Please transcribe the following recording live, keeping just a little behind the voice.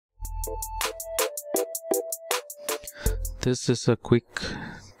This is a quick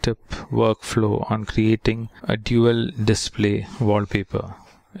tip workflow on creating a dual display wallpaper.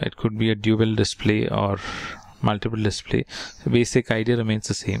 It could be a dual display or multiple display. The basic idea remains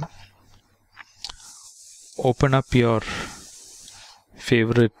the same. Open up your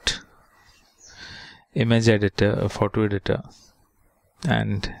favorite image editor, a photo editor,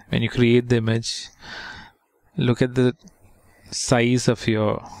 and when you create the image, look at the size of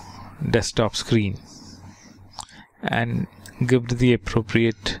your desktop screen and give it the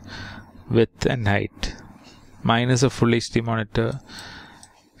appropriate width and height. Mine is a full HD monitor,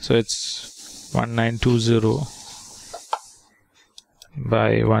 so it's 1920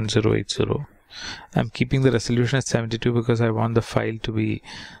 by 1080. I'm keeping the resolution at 72 because I want the file to be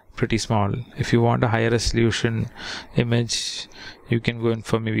pretty small. If you want a higher resolution image, you can go in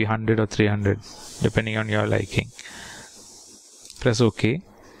for maybe 100 or 300 depending on your liking. Press OK,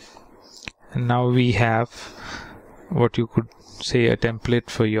 and now we have what you could say a template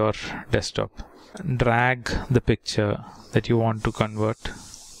for your desktop. Drag the picture that you want to convert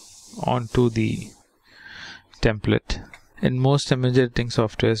onto the template. In most image editing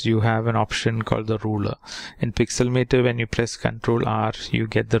softwares, you have an option called the ruler. In Pixelmator, when you press Ctrl R, you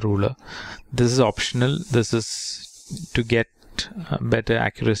get the ruler. This is optional. This is to get better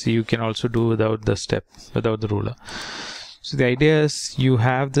accuracy. You can also do without the step, without the ruler. So the idea is you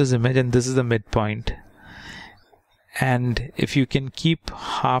have this image and this is the midpoint. And if you can keep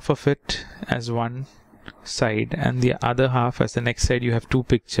half of it as one side and the other half as the next side, you have two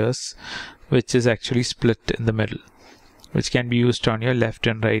pictures which is actually split in the middle, which can be used on your left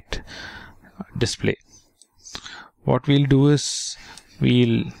and right display. What we'll do is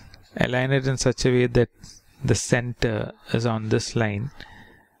we'll align it in such a way that the center is on this line,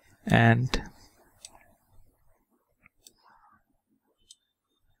 and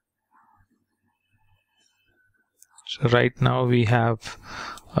so right now we have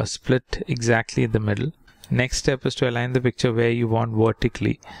a split exactly in the middle. Next step is to align the picture where you want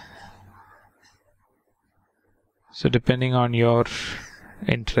vertically. So depending on your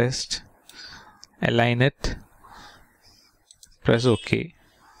interest, align it, press OK.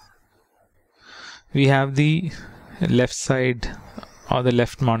 We have the left side or the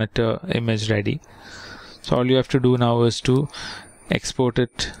left monitor image ready. So all you have to do now is to export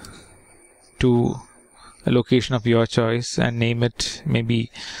it to a location of your choice and name it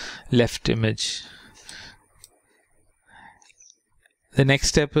maybe left image. The next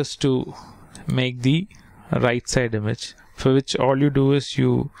step is to make the right side image, for which all you do is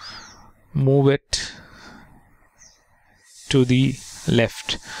you move it to the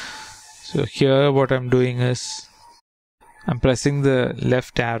left. So here what I'm doing is I'm pressing the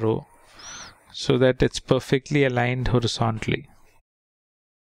left arrow so that it's perfectly aligned horizontally.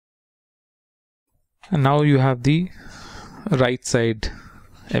 And now you have the right side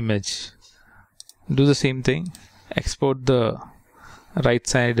image. Do the same thing, export the right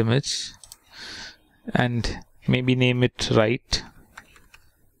side image and maybe name it right.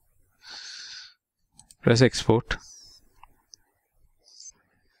 Press export.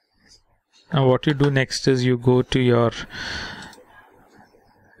 Now what you do next is you go to your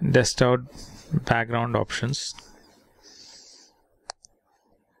desktop background options,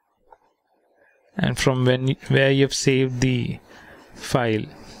 and from where you have saved the file,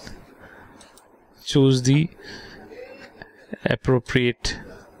 choose the appropriate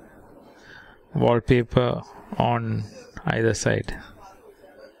wallpaper on either side.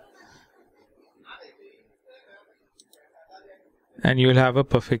 And you will have a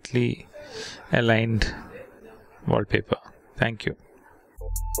perfectly aligned wallpaper. Thank you.